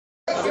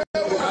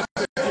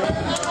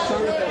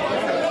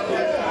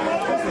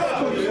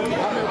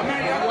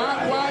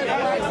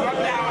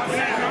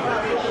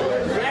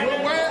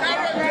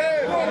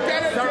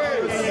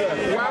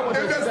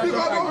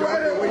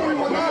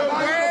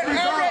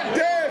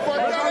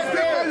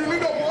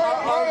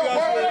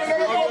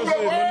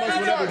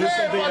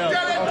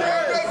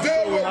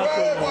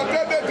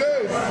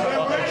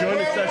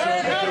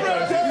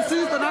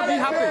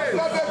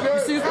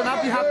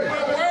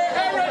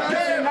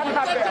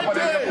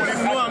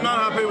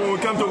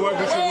come to work,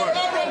 we should work.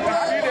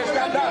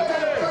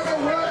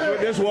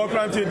 This war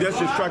crime team just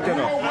distracted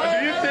us.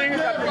 Do you think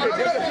that we should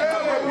get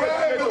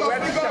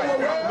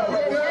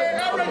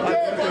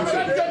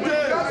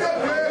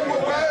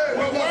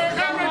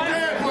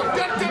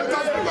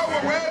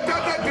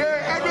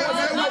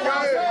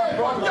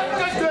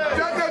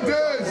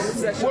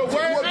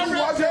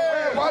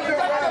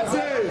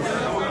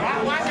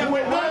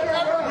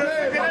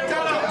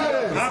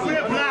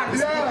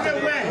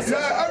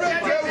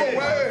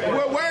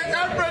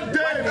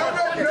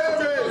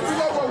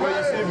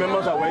the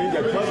members are wearing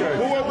their t-shirts.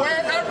 We will wear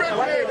every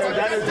day.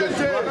 That is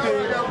disrupting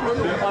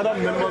the other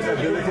members'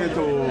 ability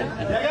to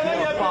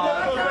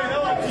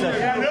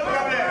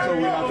so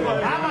we have to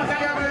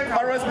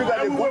arrest people that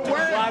they put to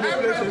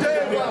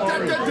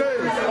every day.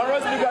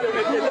 Arrest people that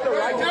they get the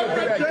right to do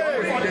their job.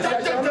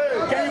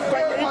 Can you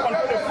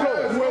control the flow?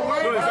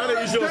 No, it's not an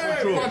issue of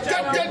control.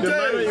 The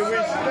manner in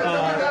which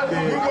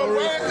we will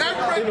wear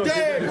every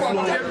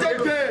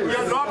day.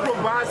 Your law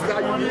provides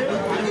that you need.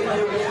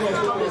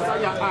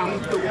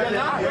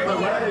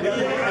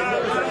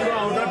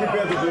 I'm not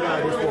prepared to do that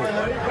at this point.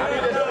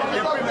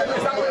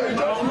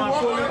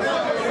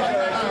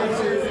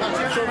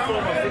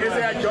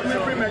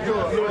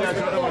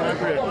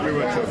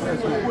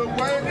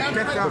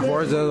 The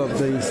voice of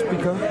the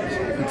speaker,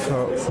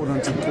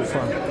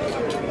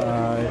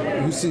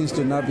 who seems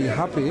to not be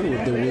happy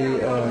with the way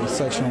the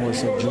session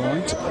was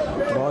adjourned.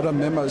 The other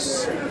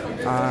members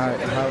have,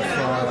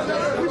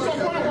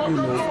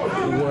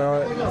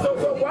 were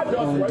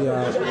on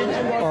their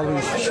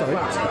orange shirt.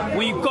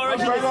 We encourage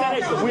the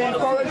Senate. We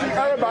encourage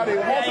everybody. We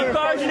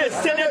encourage the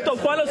Senate to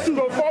follow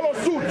suit.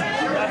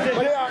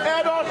 They are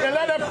adults, and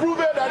let them prove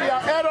it that they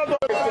are adults.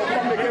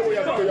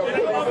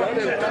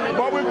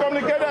 But we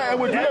communicate and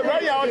we do it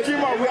right here on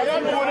Chima. We are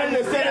not doing it in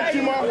the Senate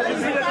Chima.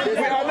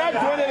 We are not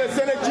doing it in the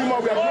Senate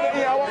Chima. We are doing it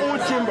in our own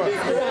chamber.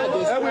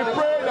 And we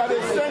pray that the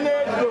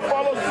Senate will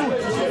follow suit.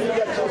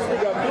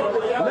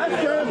 Let's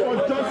stand for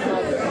justice.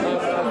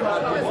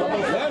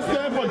 Let's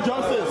stand for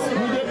justice.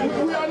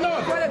 We are not.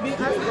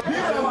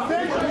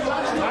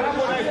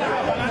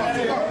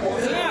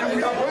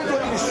 We are going to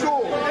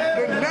ensure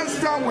the next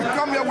time we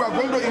come here, we are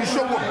going to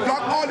ensure we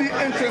block all the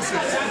entrances.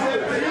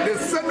 The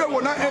Senate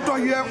will not enter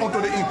here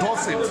until they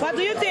endorse it. But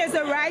do you think it's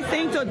the right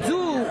thing to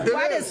do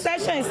while the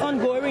session is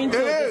ongoing to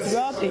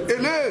disrupt it?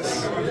 It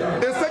is.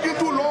 It's taking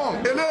too long.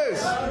 It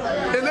is.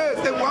 It is.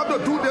 If we have to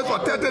do this for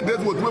 30 days,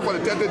 we'll do it for the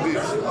 30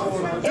 days.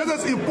 This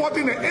is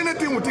important in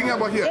anything we're thinking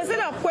about here. Is it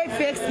a quick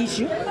fix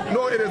issue?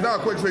 No, it is not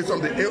a quick fix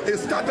something. It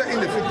started in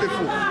the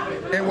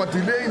 54 and we're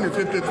delaying the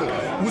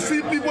 54. We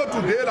see people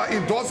today that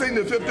endorsing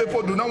the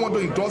 54 do not want to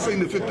endorse it in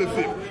the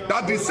 55.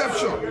 That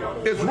deception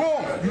is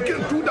wrong. You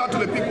can't do that to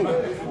the people.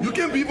 You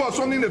can't be for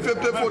something in the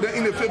 54, then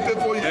in the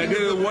 54. And this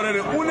is one of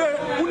the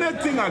only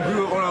thing I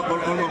agree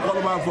on the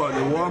Coloban for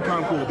the war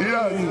council.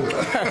 Yeah.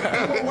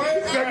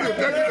 Thank you.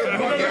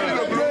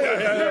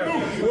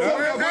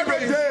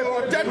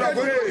 We are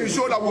going to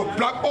ensure that we'll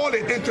block all the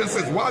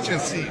entrances, watch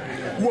and see.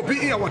 We'll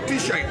be in our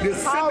t-shirt. The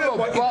Senate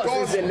will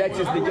endorse the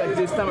legislature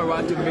this time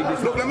around to make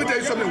this. Look, let me tell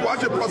you something. Watch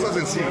the process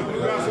and see.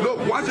 Look,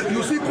 watch it.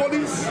 You see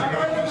police?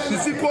 You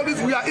see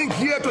police? We are in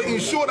here to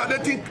ensure that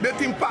they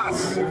thing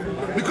pass.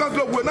 Because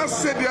look, we're not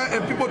sitting there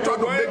and people try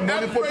to make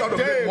money, people try to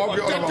make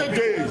money on our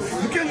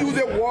days. You can't use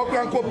a walk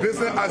and co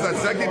business as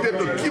executive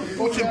to keep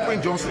pushing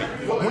Prince Johnson.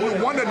 When you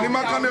want the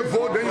Nima County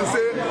vote, then you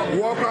say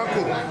walk and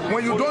co.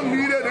 When you don't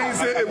need it, then you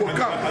say it will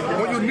come.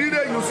 When you need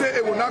it, you say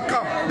it will not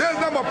come. There's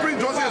not about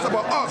Prince Johnson, it's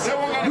about us.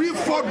 We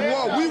fought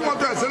war. We want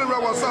to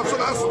exonerate ourselves. So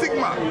that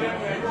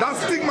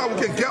stigma, we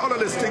can get out of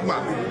the stigma.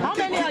 How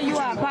many of you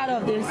are part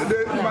of this?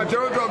 The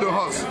majority of the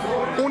house.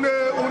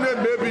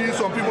 Maybe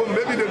some people,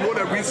 maybe they know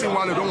the reason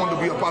why they don't want to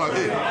be a part of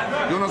it.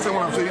 You understand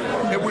what I'm saying?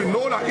 And we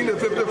know that in the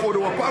 54 they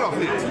were part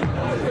of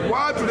it.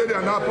 Why today they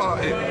are not part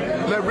of it?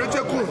 Like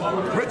Rachel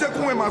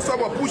Kuhn and myself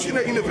were pushing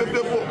it in the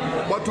 54.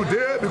 But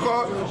today,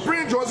 because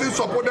Prince Johnson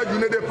supported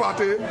Unity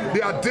Party,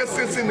 they are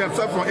distancing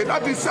themselves from it.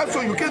 That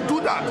deception, you can't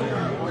do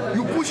that.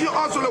 You pushing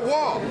us to the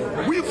wall.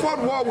 We fought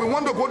war. We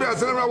want to go there and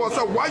celebrate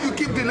ourselves. Why you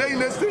keep delaying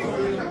this thing?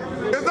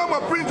 It's not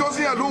about Prince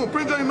Johnson alone.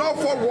 Prince Johnson not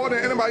fought war than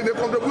anybody in the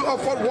country. We all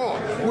fought war.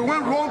 We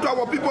went wrong to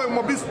our people and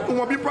we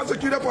must be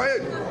prosecuted for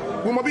it.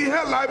 We must be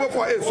held liable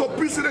for it. So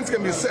precedents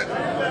can be set.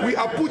 We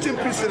are pushing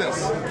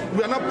precedents.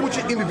 We are not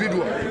pushing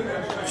individual.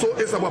 So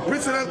it's about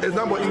precedents, it's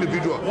not about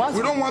individual.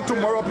 We don't want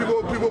tomorrow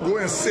people go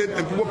and sit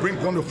and people bring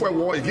on the fight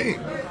war again.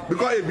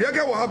 Because if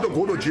Yekeh will have to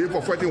go to jail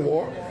for fighting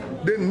war,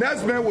 the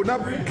next man will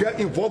not get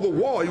involved with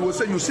war. He will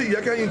say, you see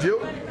Yekeh in jail?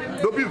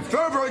 They'll be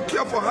very, very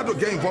careful how to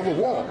get involved with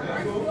war.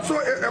 So,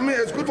 I mean,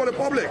 it's good for the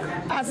public.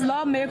 As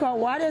lawmaker,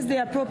 what is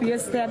the appropriate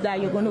step that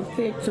you're going to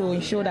take to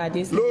ensure that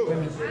this... Look,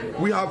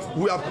 we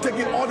have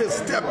taken all the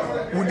steps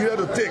we needed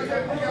to take.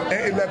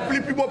 And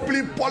if people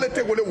play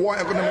politics with the war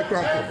economic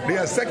crime,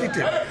 the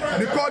executive.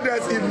 Because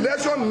there's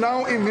election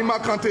now in Nima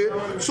County,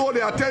 so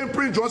they are telling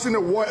Prince Johnson the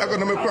war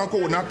economic crime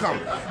will not come.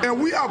 And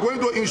we are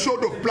going to ensure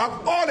to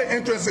block all the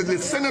entrances, the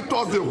senators,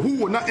 who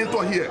will not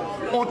enter here.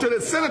 Until the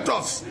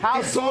senators...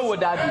 How soon would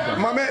that be done?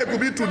 My man, it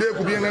could be today, it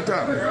could be any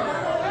time.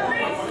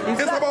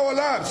 It's about our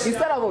lives. It's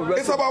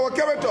about our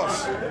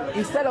characters.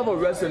 Instead of a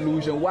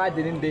resolution, why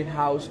didn't the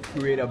House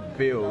create a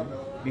bill?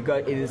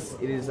 Because it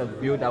is a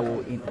bill that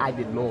will enact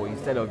the law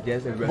instead of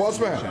just a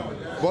resolution.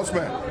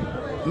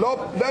 Bossman, Lord,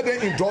 let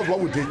them endorse what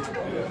we did.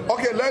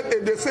 Okay,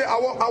 if they say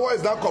our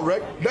is not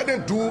correct, let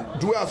them do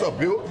it as a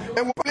bill,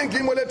 and we're playing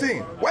game with the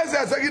thing. Why is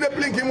the executive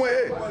playing game with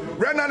it?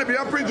 Right now, they be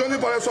Prince Johnson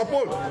for their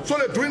support. So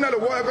they're doing that the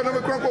World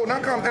Economic Chronicle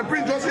now come. And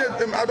Prince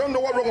Johnson, I don't know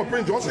what's wrong with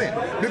Prince Johnson,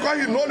 because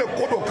he know the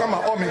court will come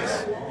at all means.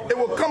 It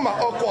will come at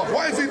all costs.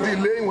 Why is he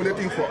delaying with the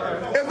thing for?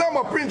 It's not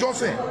about Prince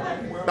Johnson.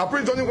 That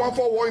Prince Johnson want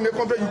for war in the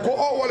country. You go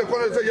all over the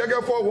country and say,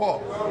 Yekeh for war.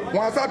 When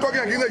I start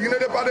talking against the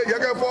United Party,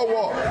 Yekeh for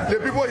war. The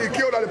people he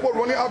killed are the people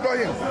running after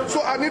him.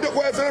 So I need to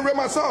go and celebrate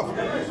myself.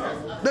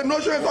 The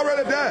notion is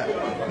already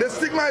there. The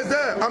stigma is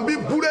there. I'm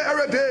being bullied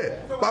every day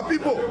by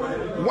people.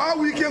 Why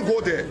we can't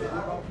go there?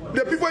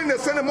 The people in the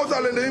Senate most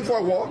are looking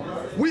for war.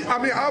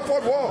 I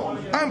fought war.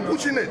 I'm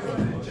pushing it.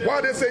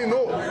 Why they say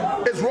no?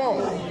 It's wrong.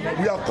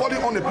 We are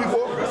calling on the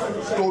people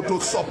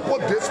to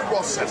support this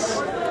process.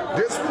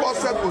 This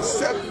process will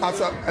serve as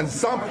an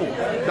example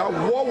that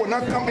war will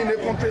not come in the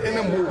country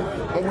anymore.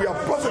 When we are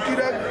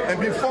prosecuted and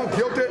be found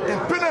guilty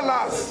and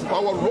penalized for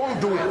our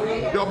wrongdoing,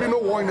 there will be no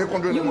war in the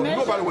country anymore.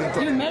 Nobody will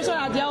intervene. You mentioned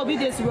that there will be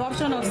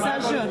disruption of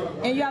session,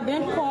 and you have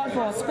been called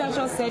for a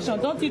special session.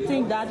 Don't you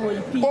think that will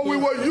impede? But we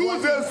will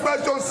use this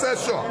special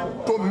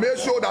session to make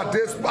sure that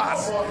this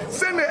pass.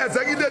 Send the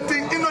executive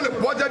thing into the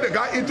budget. They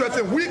got interest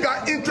in. We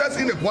got interest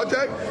in the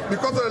budget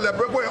because of the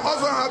Liberia. We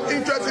also have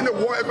interest in the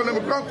World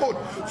Economic Code.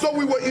 So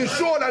we will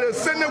ensure that the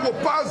Senate will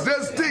pass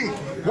this thing.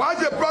 While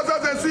the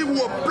presidency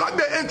will block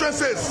the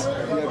entrances.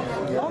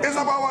 It's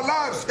about our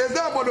lives. It's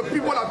not about the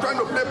people that are trying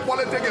to play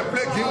politics and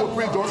play game with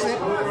Prince Johnson.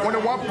 When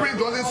they want Prince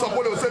Johnson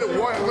support, they will say the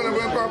World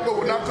Economic Code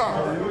will not come.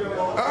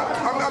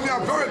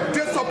 I'm very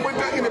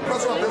disappointed in the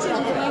president of this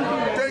country.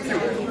 Thank you.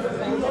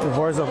 The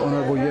voice of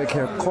Honorable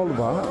Yekeh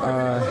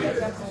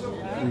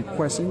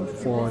requesting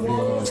for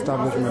the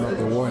establishment of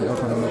the War and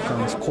Economic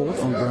Crimes Court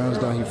on grounds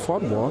that he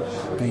fought war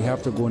and he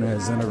have to go and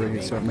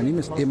exonerate. So my name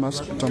is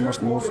Amos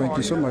Thomas Moore. Thank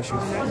you so much.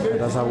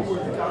 That's how we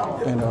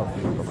end up.